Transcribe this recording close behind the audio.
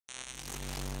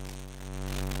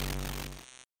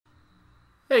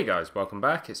Hey guys, welcome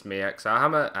back. It's me,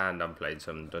 xrhammer, and I'm playing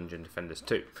some Dungeon Defenders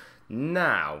 2.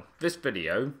 Now, this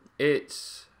video,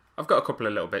 I've got a couple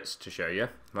of little bits to show you,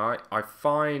 right? I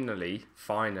finally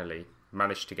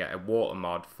managed to get a water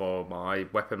mod for my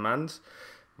weapon mans,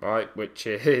 right? Which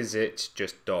is, it's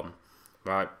just dumb,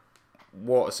 right?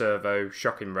 Water servo,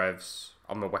 shocking revs,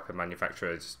 I'm a weapon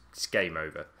manufacturer, it's game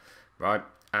over, right?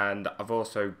 And I've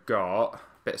also got a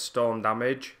bit of storm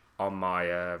damage on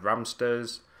my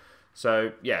ramsters.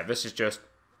 So yeah, this is just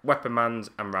weapon mans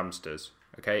and ramsters.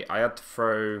 Okay, I had to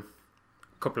throw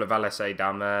a couple of LSA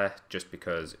down there just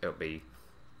because it'll be,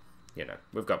 you know,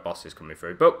 we've got bosses coming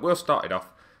through. But we'll start it off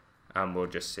and we'll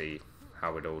just see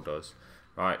how it all does.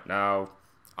 Right, now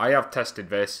I have tested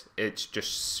this. It's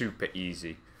just super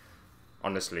easy.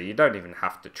 Honestly, you don't even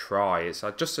have to try. It's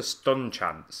like just a stun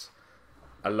chance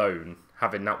alone.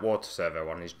 Having that water servo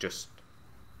on is just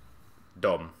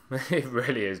dumb. It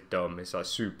really is dumb. It's like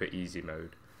super easy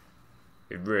mode.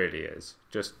 It really is.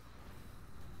 Just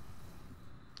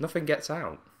nothing gets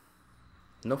out.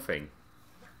 Nothing.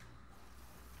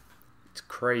 It's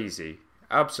crazy.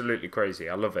 Absolutely crazy.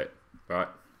 I love it. Right?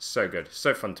 So good.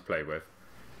 So fun to play with.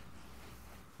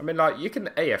 I mean, like, you can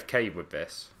AFK with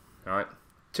this. Right?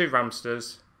 2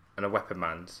 ramsters and a weapon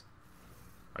mans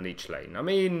on each lane. I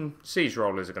mean, siege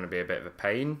rollers are going to be a bit of a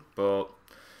pain, but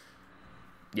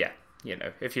yeah. You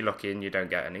know, if you're lucky and you don't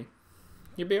get any,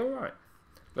 you'll be alright.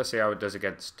 Let's see how it does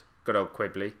against good old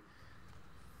Quibbly.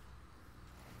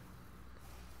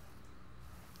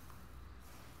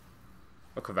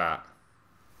 Look at that.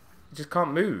 You just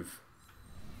can't move.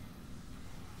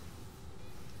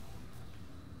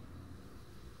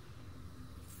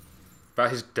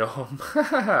 That is dumb.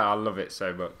 I love it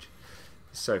so much.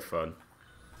 It's so fun.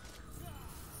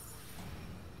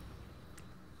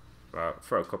 Right,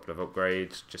 throw a couple of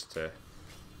upgrades just to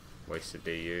waste the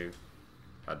DU.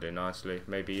 That'd do nicely.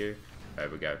 Maybe you. There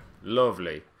we go.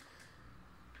 Lovely.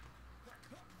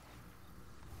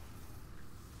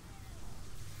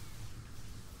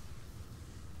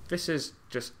 This is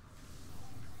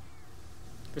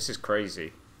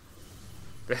crazy.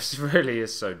 This really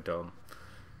is so dumb.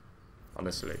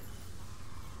 Honestly.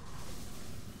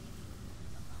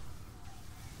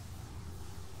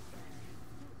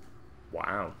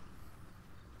 Wow.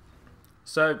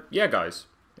 So yeah, guys,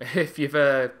 if you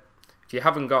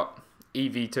haven't got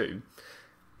EV2,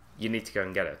 you need to go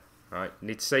and get it. Right, you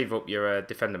need to save up your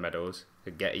defender medals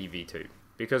to get EV2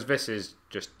 because this is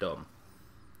just dumb.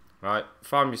 Right,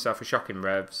 farm yourself a shocking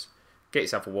revs, get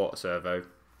yourself a water servo.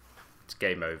 It's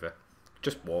game over.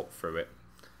 Just walk through it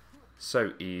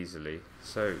so easily,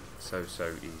 so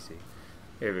easy.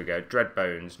 Here we go.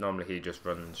 Dreadbones. Normally he just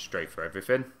runs straight for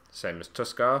everything, same as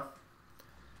Tuskar,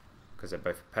 because they're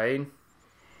both a pain.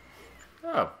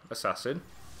 Oh, assassin.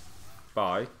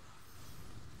 Bye.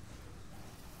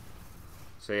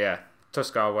 So yeah,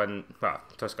 Tuskar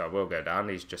Tuskar will go down.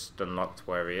 He's just stun-locked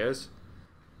where he is.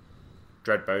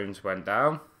 Dreadbones went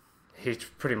down. He's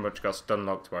pretty much got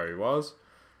stun-locked where he was.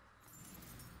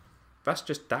 That's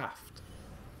just daft.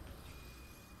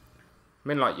 I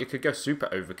mean, like, you could go super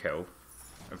overkill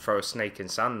and throw a snake in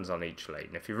sands on each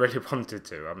lane if you really wanted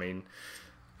to. I mean,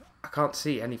 I can't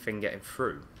see anything getting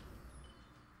through.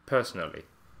 Personally,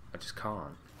 I just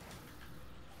can't.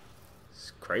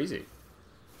 It's crazy.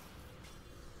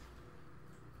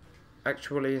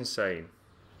 Actually insane.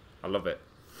 I love it.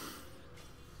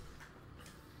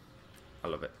 I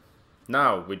love it.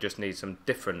 Now we just need some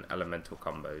different elemental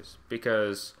combos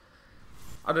because,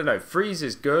 I don't know, freeze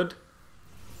is good.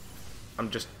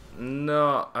 I'm just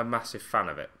not a massive fan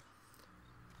of it,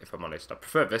 if I'm honest. I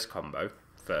prefer this combo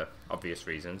for obvious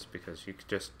reasons because you could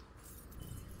just,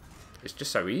 it's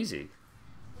just so easy.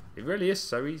 It really is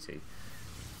so easy.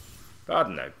 But I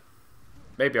don't know.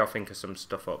 Maybe I'll think of some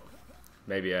stuff up.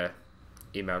 Maybe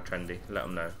email Trendy, let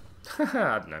them know.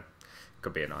 I don't know.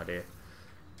 Could be an idea.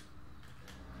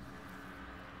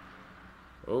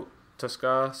 Oh,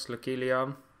 Tuskar,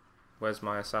 Slakilion. Where's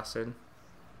my assassin?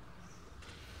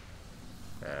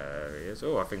 There he is.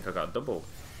 Oh, I think I got a double.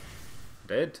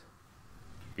 Did.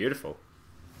 Beautiful.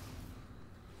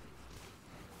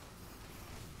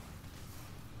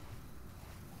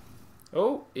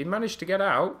 Oh, he managed to get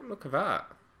out. Look at that.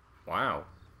 Wow.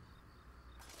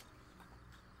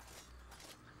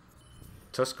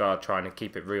 Tuskar trying to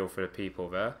keep it real for the people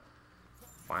there.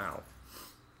 Wow.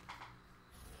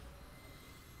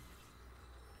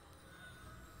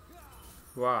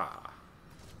 Wow.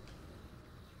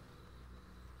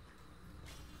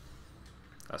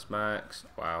 That's max.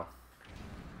 Wow.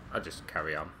 I just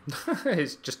carry on.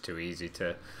 It's just too easy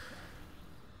to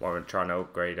warrant trying to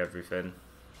upgrade everything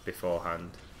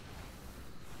beforehand.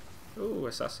 Ooh,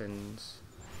 assassins.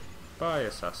 Bye,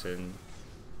 assassin.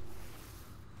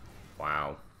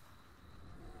 Wow.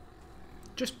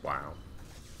 Just wow.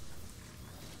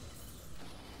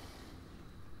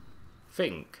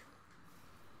 Think.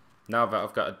 Now that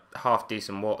I've got a half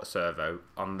decent water servo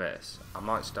on this, I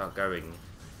might start going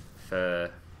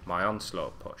for my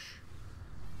onslaught push.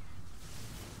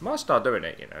 I might start doing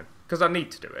it, you know, because I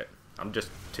need to do it. I'm just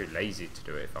too lazy to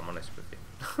do it, if I'm honest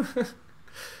with you.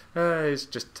 It's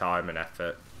just time and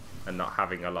effort, and not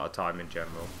having a lot of time in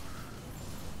general.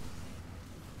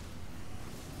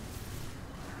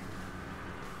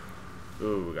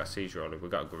 Ooh, we got siege roller. We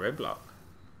got a gridlock.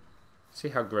 See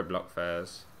how gridlock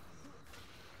fares.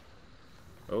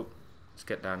 Oh, let's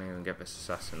get down here and get this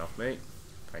assassin off me.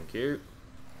 Thank you.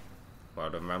 Well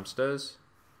done, Ramsters.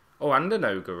 Oh, and an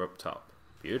ogre up top.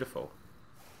 Beautiful.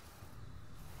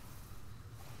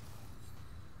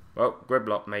 Well,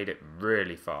 gridlock made it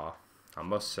really far, I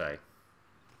must say.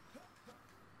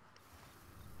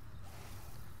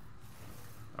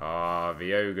 Ah,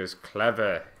 the ogre's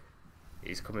clever.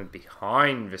 He's coming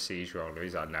behind the siege roller.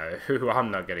 He's like, no,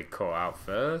 I'm not getting caught out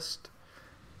first.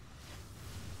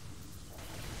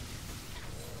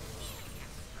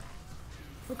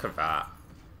 Look at that.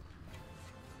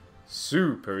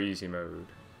 Super easy mode.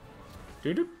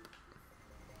 Doo-doop.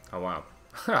 Oh, wow.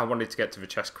 I wanted to get to the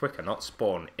chest quicker, not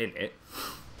spawn in it.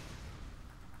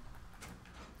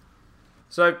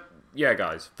 So, yeah,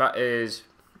 guys. That is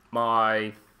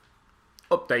my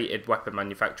updated weapon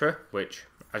manufacturer, which,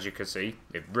 as you can see,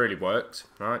 it really works,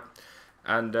 right?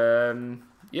 And,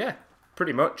 yeah,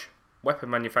 pretty much. Weapon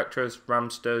manufacturers,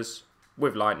 Ramsters,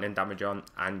 with lightning damage on,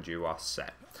 and you are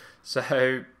set.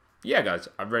 So, yeah, guys,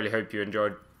 I really hope you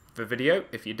enjoyed the video.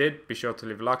 If you did, be sure to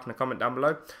leave a like and a comment down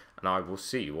below, and I will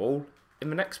see you all in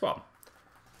the next one.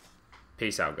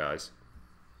 Peace out, guys.